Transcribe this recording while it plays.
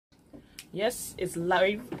Yes, it's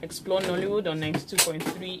live. Explore Nollywood on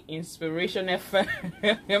 92.3 Inspiration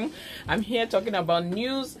FM. I'm here talking about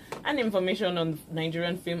news and information on the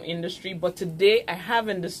Nigerian film industry. But today I have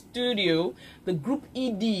in the studio the Group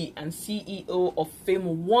ED and CEO of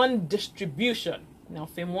FilmOne Distribution. Now,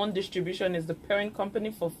 FilmOne Distribution is the parent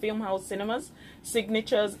company for Filmhouse Cinemas,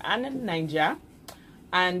 Signatures, and Niger.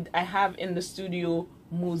 And I have in the studio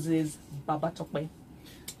Moses Babatope.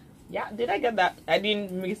 Yeah, did I get that? I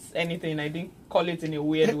didn't miss anything. I didn't call it in a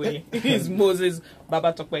weird way. It's Moses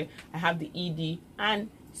Babatope. I have the ED and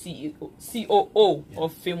COO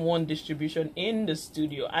of FilmOne Distribution in the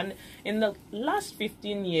studio. And in the last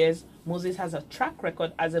 15 years, Moses has a track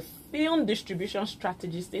record as a film distribution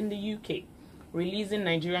strategist in the UK, releasing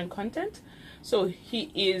Nigerian content. So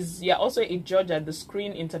he is also a judge at the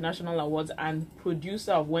Screen International Awards and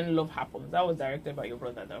producer of When Love Happens. That was directed by your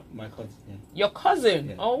brother, though. My cousin. Yeah. Your cousin?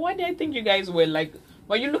 Yeah. Oh, why did I think you guys were like...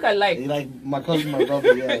 Well, you look alike. Like my cousin, my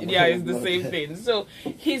brother, yeah. Yeah, it's the same thing. So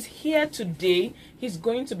he's here today. He's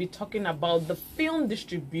going to be talking about the film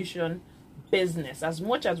distribution business. As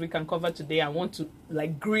much as we can cover today, I want to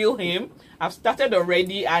like grill him. I've started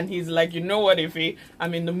already and he's like, you know what, Ife,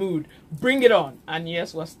 I'm in the mood, bring it on. And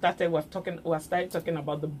yes, we've started talking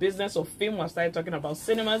about the business of film. We've started talking about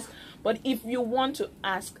cinemas. But if you want to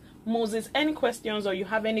ask Moses any questions or you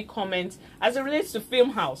have any comments as it relates to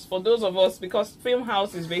Filmhouse, for those of us, because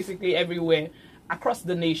Filmhouse is basically everywhere across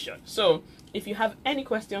the nation, so if you have any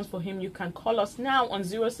questions for him, you can call us now on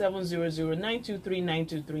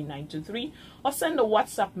 0700-923-923-923 or send a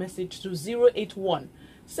WhatsApp message to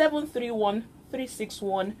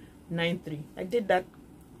 081-731-36193. I did that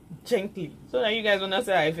gently so that you guys will not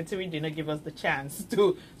say if it's did not give us the chance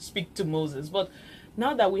to speak to Moses. But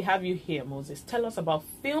now that we have you here, Moses, tell us about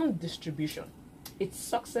film distribution, its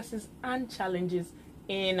successes and challenges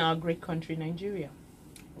in our great country, Nigeria.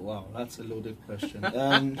 Wow, that's a loaded question.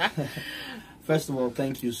 First of all,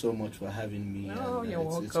 thank you so much for having me. Oh, you're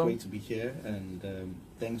welcome. It's great to be here, and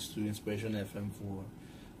thanks to Inspiration FM for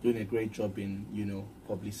doing a great job in,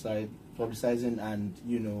 publicizing and,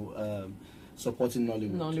 supporting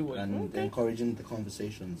Nollywood and encouraging the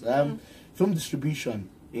conversations. Film distribution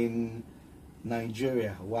in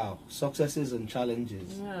Nigeria, wow, successes and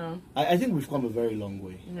challenges. Yeah. I think we've come a very long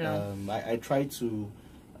way. Yeah. I try to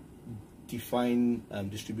define film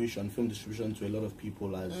distribution to a lot of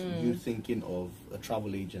people as you thinking of a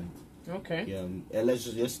travel agent. Okay.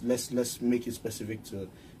 Let's make it specific to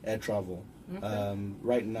air travel. Okay.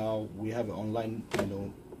 Right now we have online,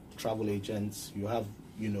 travel agents. You have,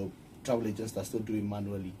 travel agents that still do it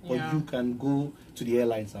manually, but you can go to the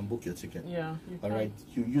airlines and book your ticket. Yeah. All right.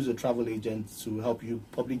 You use a travel agent to help you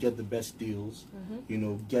probably get the best deals.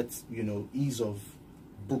 Get ease of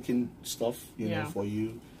booking stuff. For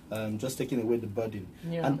you. Just taking away the burden,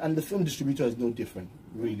 and the film distributor is no different,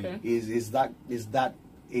 really. Okay. Is that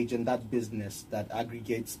agent, that business that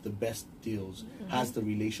aggregates the best deals, has the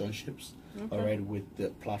relationships, all right, with the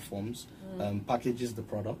platforms, packages the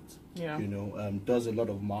product, does a lot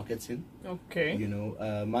of marketing, and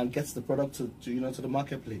gets the product to the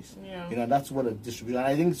marketplace. That's what a distributor. And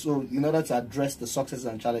I think so. In order to address the successes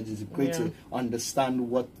and challenges, it's great to understand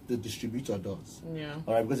what the distributor does.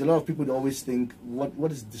 All right, because a lot of people always think,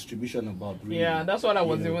 what is distribution about? Really? Yeah, that's what I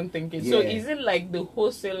was even thinking. So is it like the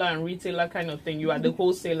wholesaler and retailer kind of thing? You are the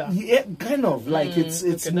wholesaler. Yeah, kind of. Like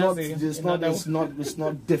it's not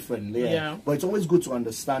different. But it's always good to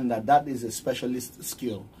understand that is a specialist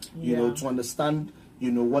skill. To understand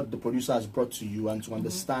what the producer has brought to you and to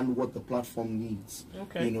understand what the platform needs.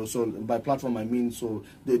 So by platform I mean, so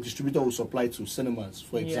the distributor will supply to cinemas,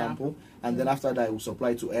 for example, and then after that it will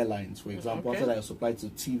supply to airlines, for example. After that it will supply to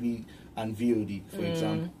TV and VOD, for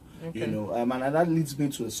example. And that leads me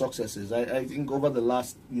to the successes. I think over the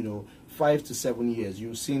last 5 to 7 years,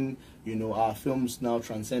 you've seen our films now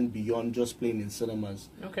transcend beyond just playing in cinemas.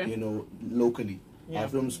 Locally. Our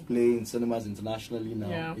films play in cinemas internationally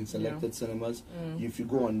now, in selected cinemas. If you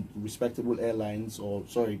go on respectable airlines,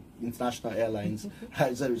 international airlines,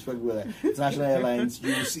 I said respectable international airlines,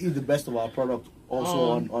 you will see the best of our product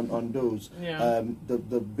also on those.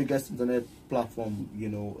 The biggest internet platform,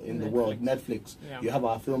 in the world, Netflix. You have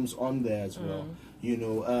our films on there as well.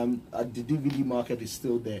 The DVD market is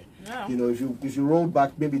still there. If you roll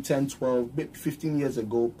back maybe 10, 12, 15 years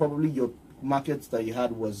ago, probably your market that you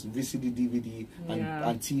had was VCD, DVD,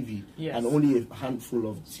 and TV, yes. and only a handful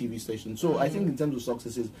of TV stations. So I think in terms of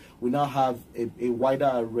successes, we now have a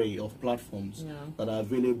wider array of platforms that are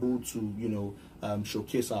available to, you know,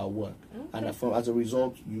 showcase our work, and as a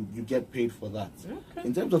result, you get paid for that.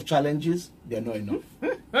 In terms of challenges, they're not enough.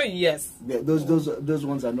 Yes, those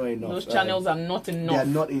ones are not enough. Those channels are not enough. They are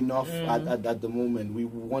not enough at the moment. We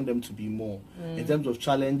want them to be more. In terms of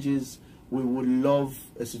challenges, we would love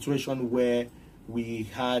a situation where we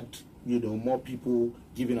had, you know, more people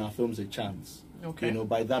giving our films a chance. You know,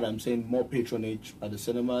 by that I'm saying more patronage at the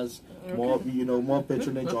cinemas, more, you know, more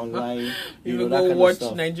patronage online. You know, that kind watch of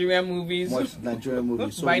stuff. Nigerian movies. Watch Nigerian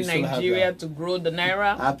movies. So buy Nigeria to grow the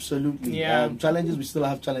naira. Absolutely. Challenges. We still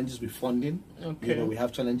have challenges with funding. You know, we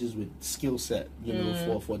have challenges with skill set. You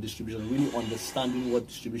know, for distribution, really understanding what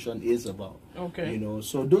distribution is about. You know,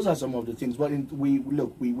 so those are some of the things. But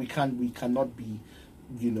we cannot be.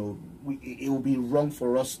 You know, it will be wrong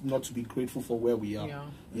for us not to be grateful for where we are.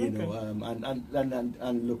 You know,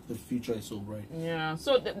 and look, the future is so bright.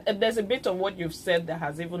 So there's a bit of what you've said that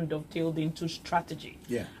has even dovetailed into strategy.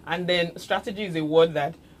 And then strategy is a word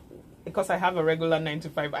that, because I have a regular 9 to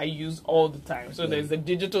 5, I use all the time. So there's a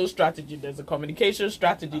digital strategy, there's a communication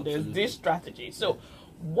strategy, there's this strategy. So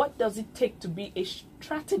what does it take to be a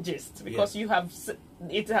strategist? Because you have,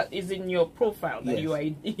 it is in your profile that you are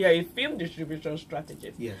a film distribution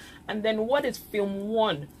strategist. And then what is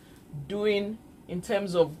FilmOne doing in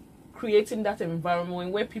terms of creating that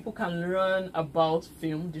environment where people can learn about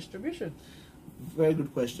film distribution? Very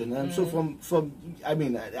good question. And so from I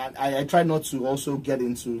mean, I try not to also get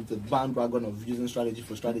into the bandwagon of using strategy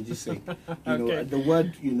for strategy's sake. You know, the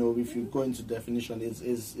word, you know, if you go into definition,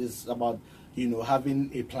 is about, you know, having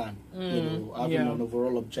a plan, you know, having an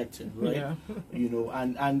overall objective, right? You know,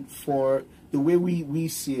 and for the way we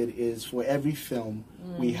see it is, for every film,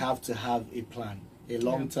 we have to have a plan. A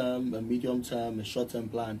long-term, a medium-term, a short-term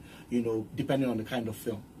plan, you know, depending on the kind of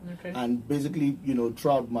film. And basically, you know,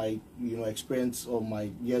 throughout my, you know, experience or my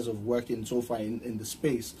years of working so far in the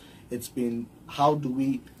space, it's been, how do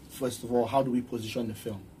we, first of all, how do we position the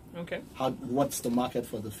film? What's the market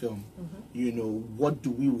for the film? You know, what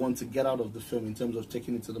do we want to get out of the film in terms of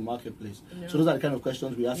taking it to the marketplace? So those are the kind of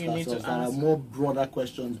questions we ask ourselves, that are more broader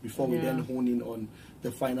questions before we then hone in on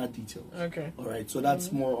the finer details. All right, so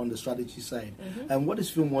that's more on the strategy side. And what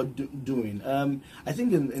is FilmOne doing? I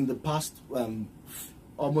think in the past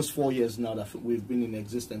almost 4 years now that we've been in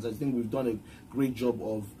existence, I think we've done a great job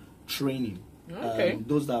of training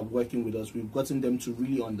those that are working with us. We've gotten them to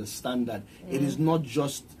really understand that it is not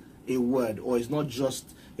just a word, or it's not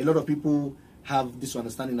just, a lot of people have this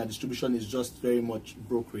understanding that distribution is just very much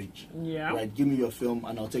brokerage. Right, give me your film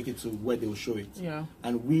and I'll take it to where they'll show it.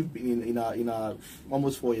 And we've been in our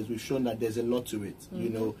almost 4 years, we've shown that there's a lot to it. You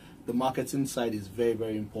know, the marketing side is very,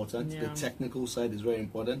 very important. The technical side is very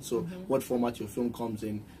important. So what format your film comes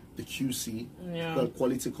in, the QC, the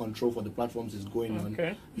quality control for the platforms is going on.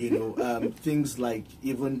 You know, things like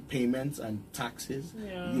even payments and taxes.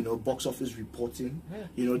 You know, box office reporting.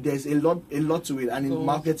 You know, there's a lot to it. And in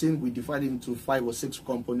marketing, we divide it into 5 or 6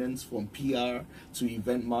 components, from PR to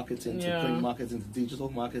event marketing to print marketing to digital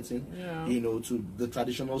marketing. You know, to the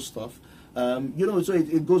traditional stuff. You know, so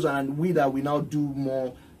it goes on. And we now do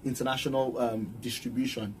more international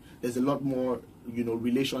distribution. There's a lot more, you know,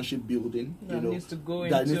 relationship building, that needs to go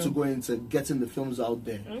into getting the films out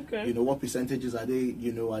there. You know, what percentages are they,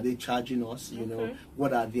 you know, are they charging us? You know,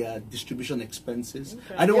 what are their distribution expenses?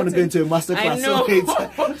 I don't want to go into a masterclass.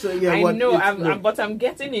 I know, but I'm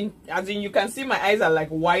getting in, as in, you can see my eyes are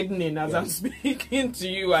like widening as I'm speaking to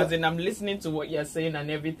you, as in I'm listening to what you're saying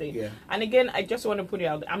and everything. And again, I just want to put it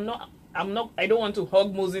out, I don't want to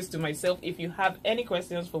hug Moses to myself. If you have any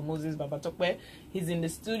questions for Moses Babatope, he's in the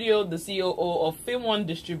studio, the COO of FilmOne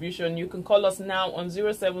Distribution. You can call us now on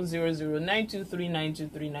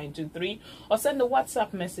 0700-923-923-923, or send a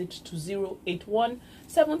WhatsApp message to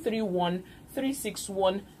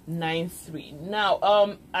 081-731-36193.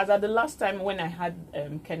 Now, as at the last time when I had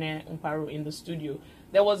Kene Mparo in the studio,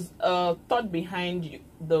 there was a thought behind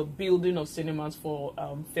the building of cinemas for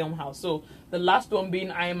Film House. So the last one being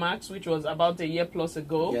IMAX, which was about a year plus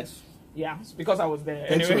ago. Yeah, because I was there.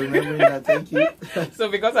 Thanks for remembering that. Thank you. So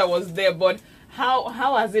because I was there, but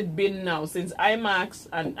how has it been now since IMAX?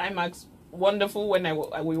 And IMAX, wonderful when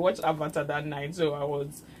we watched Avatar that night, so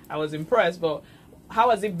I was impressed. But how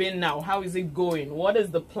has it been now? How is it going? What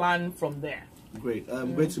is the plan from there? Great.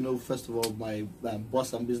 Great to know, first of all, my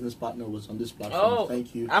boss and business partner was on this platform.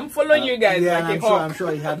 Thank you. I'm following you guys. Yeah, like I'm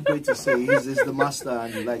sure he had great to say. He's the master,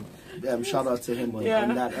 and like shout out to him on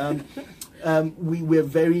that. we're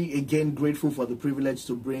very, again, grateful for the privilege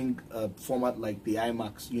to bring a format like the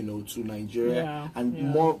IMAX, you know, to Nigeria,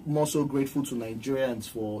 and more so grateful to Nigerians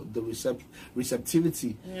for the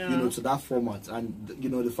receptivity, you know, to that format, and you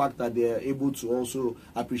know, the fact that they're able to also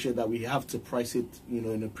appreciate that we have to price it, you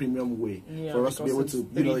know, in a premium way for us to be able to,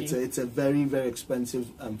 you know, it's a very, very expensive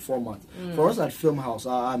format. For us at Film House,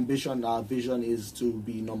 our ambition, our vision is to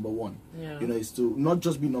be number one. You know, it's to not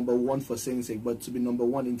just be number one for saying sake, but to be number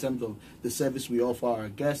one in terms of the service we offer our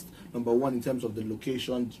guests, number one in terms of the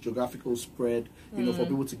location, geographical spread, you know, for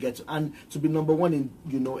people to get to, and to be number one in,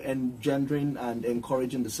 you know, engendering and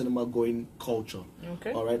encouraging the cinema going culture.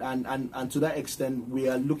 All right, and to that extent, we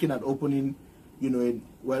are looking at opening, you know,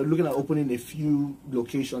 we're looking at opening a few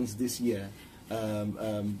locations this year,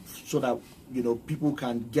 so that, you know, people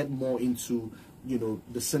can get more into, you know,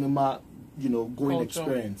 the cinema, you know, going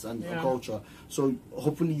experience and culture. So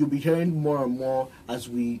hopefully you'll be hearing more and more as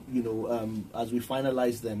we, you know, as we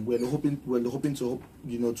finalize them. We're hoping to,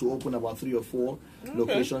 you know, to open about 3 or 4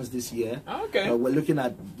 locations this year. We're looking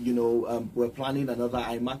at, you know, we're planning another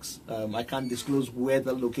IMAX. I can't disclose where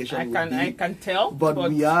the location will be. I can tell. But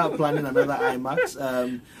we are planning another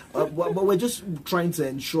IMAX. But we're just trying to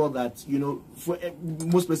ensure that, you know, for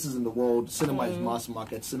most places in the world, cinema is mass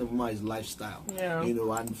market, cinema is lifestyle. You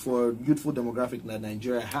know, and for youthful demographic that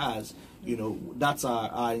Nigeria has, you know, that's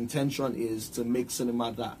our intention, is to make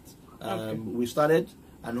cinema that. We started,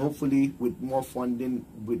 and hopefully with more funding,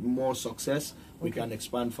 with more success, we can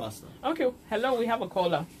expand faster. Hello, we have a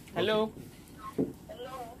caller. Hello.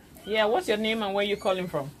 Hello. Yeah, what's your name and where you calling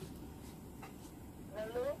from?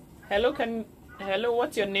 Hello. Hello,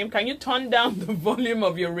 what's your name? Can you turn down the volume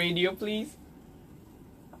of your radio, please?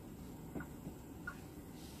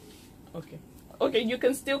 Okay, you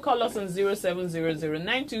can still call us on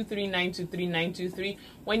 0700-923-923-923.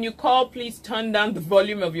 When you call, please turn down the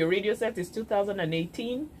volume of your radio set. It's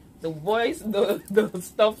 2018. The voice, the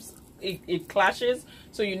stuff, it clashes,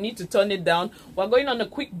 so you need to turn it down. We're going on a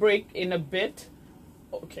quick break in a bit.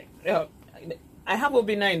 Okay. I have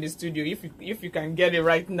Obina in the studio, if you can get it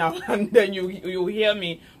right now, and then you'll hear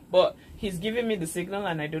me. But he's giving me the signal,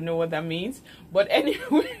 and I don't know what that means. But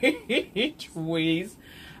anyways,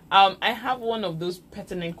 I have one of those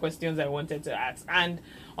pertinent questions I wanted to ask. And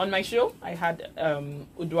on my show, I had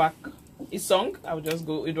Uduak Isong. I'll just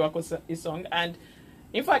go Uduak Isong. And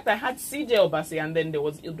in fact, I had CJ Obasi, and then there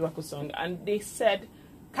was Uduak Isong. And they said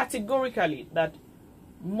categorically that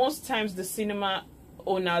most times the cinema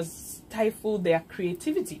owners stifle their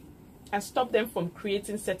creativity and stop them from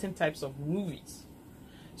creating certain types of movies.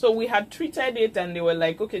 So we had treated it, and they were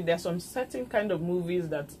like, okay, there's some certain kind of movies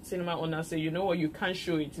that cinema owners say, you know what, you can't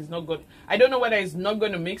show it. It's not good. I don't know whether it's not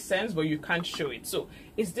going to make sense, but you can't show it. So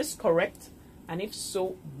is this correct? And if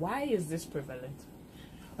so, why is this prevalent?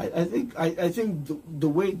 I think the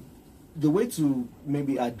way to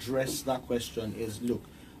maybe address that question is, look,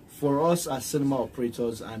 for us as cinema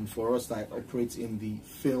operators and for us that operate in the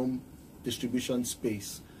film distribution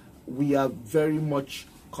space, we are very much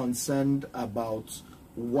concerned about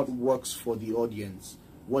what works for the audience,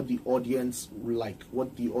 what the audience like,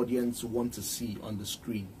 what the audience want to see on the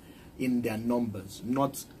screen in their numbers,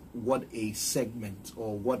 not what a segment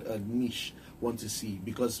or what a niche want to see,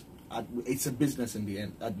 because it's a business in the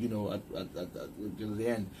end, at the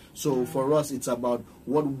end. So for us, it's about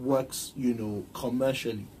what works, you know,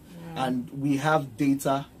 commercially. And we have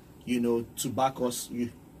data, you know, to back us. You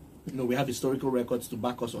know, we have historical records to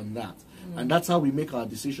back us on that, and that's how we make our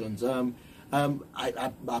decisions.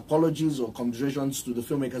 Apologies or commiserations to the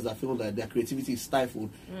filmmakers that feel that their creativity is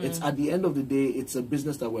stifled. It's at the end of the day, it's a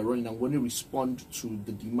business that we're running, and we want to respond to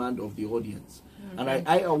the demand of the audience. And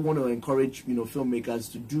I want to encourage, you know, filmmakers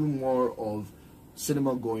to do more of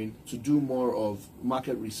cinema going, to do more of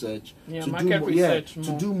market research,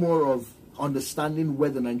 to do more of understanding where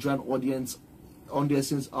the Nigerian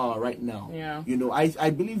audiences are right now. You know, I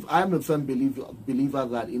believe, I'm a firm believer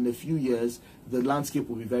that in a few years the landscape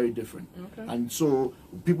will be very different. And so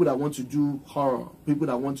people that want to do horror, people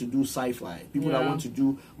that want to do sci-fi, people that want to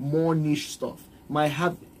do more niche stuff might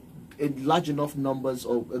have a large enough numbers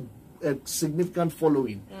or a significant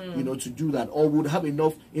following, you know, to do that, or would have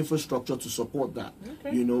enough infrastructure to support that.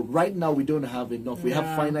 You know, right now we don't have enough. We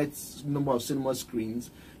have finite number of cinema screens.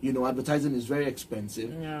 You know, advertising is very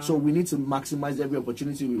expensive. So we need to maximize every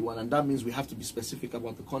opportunity we want, and that means we have to be specific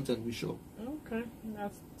about the content we show. Okay,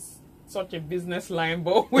 that's such a business line,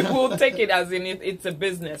 but we will take it as in it's a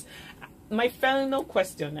business. My final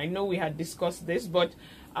question, I know we had discussed this, but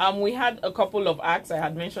we had a couple of acts, I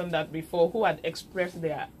had mentioned that before, who had expressed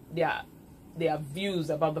their views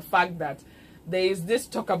about the fact that there is this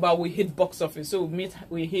talk about we hit box office. So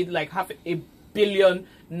we hit like $500 million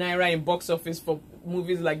in box office for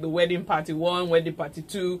movies like The Wedding Party 1, Wedding Party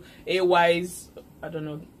 2, AY's, I don't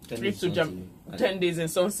know, 10 Days in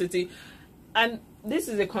Sun City. And this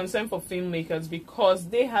is a concern for filmmakers because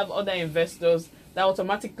they have other investors that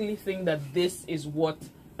automatically think that this is what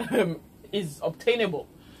is obtainable.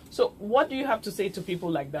 So what do you have to say to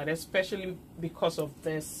people like that, especially because of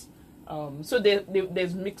this? So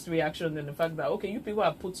there's mixed reaction in the fact that, okay, you people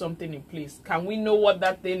have put something in place. Can we know what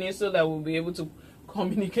that thing is so that we'll be able to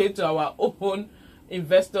communicate to our own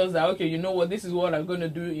investors that, okay, you know what, this is what I'm going to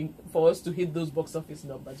do for us to hit those box office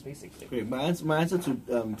numbers, basically. Great. My answer to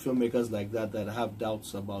filmmakers like that have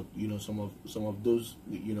doubts about, you know, some of those,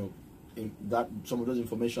 you know, some of those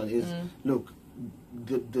information is, look,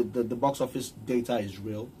 the box office data is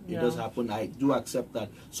real. It does happen. I do accept that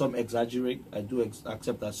some exaggerate. I do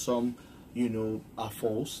accept that some, you know, are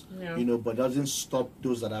false. You know, but doesn't stop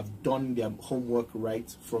those that have done their homework right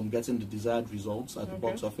from getting the desired results at the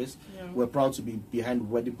box office. We're proud to be behind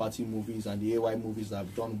Wedding Party movies and the AY movies that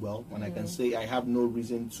have done well. And I can say I have no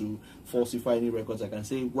reason to falsify any records. I can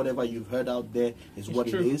say whatever you've heard out there is what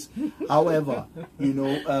it is. However, you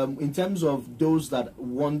know, in terms of those that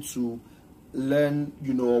want to learn,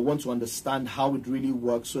 you know, or want to understand how it really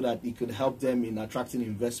works so that it could help them in attracting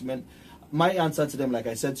investment, my answer to them, like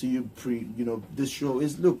I said to you you know, this show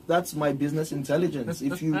is, look, that's my business intelligence.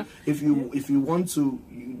 If you want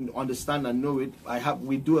to understand and know it,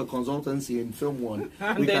 we do a consultancy in FilmOne.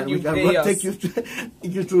 We can take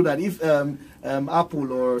you through that. If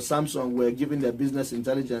Apple or Samsung were giving their business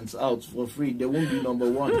intelligence out for free, they won't be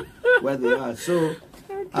 #1 where they are. So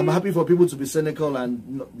I'm happy for people to be cynical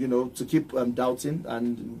and, you know, to keep doubting,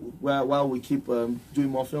 and while we keep doing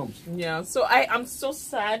more films. Yeah, so I'm so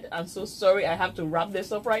sad. I'm so sorry. I have to wrap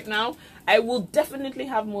this up right now. I will definitely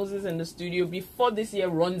have Moses in the studio before this year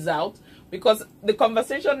runs out, because the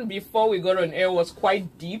conversation before we got on air was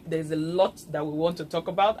quite deep. There's a lot that we want to talk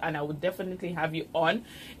about, and I will definitely have you on.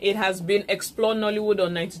 It has been Explore Nollywood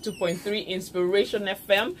on 92.3 Inspiration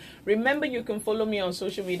FM. Remember, you can follow me on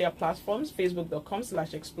social media platforms,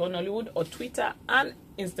 facebook.com/Explore Nollywood, or Twitter and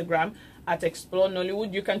Instagram at Explore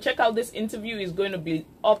Nollywood. You can check out this interview. It's going to be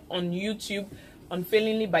up on YouTube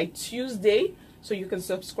unfailingly by Tuesday. So you can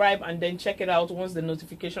subscribe and then check it out. Once the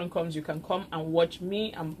notification comes, you can come and watch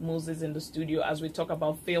me and Moses in the studio as we talk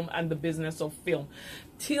about film and the business of film.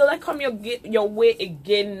 Till I come your way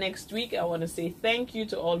again next week, I want to say thank you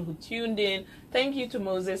to all who tuned in. Thank you to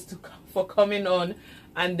Moses for coming on.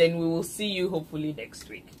 And then we will see you hopefully next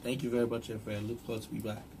week. Thank you very much, Efe. I look forward to be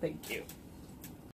back. Thank you.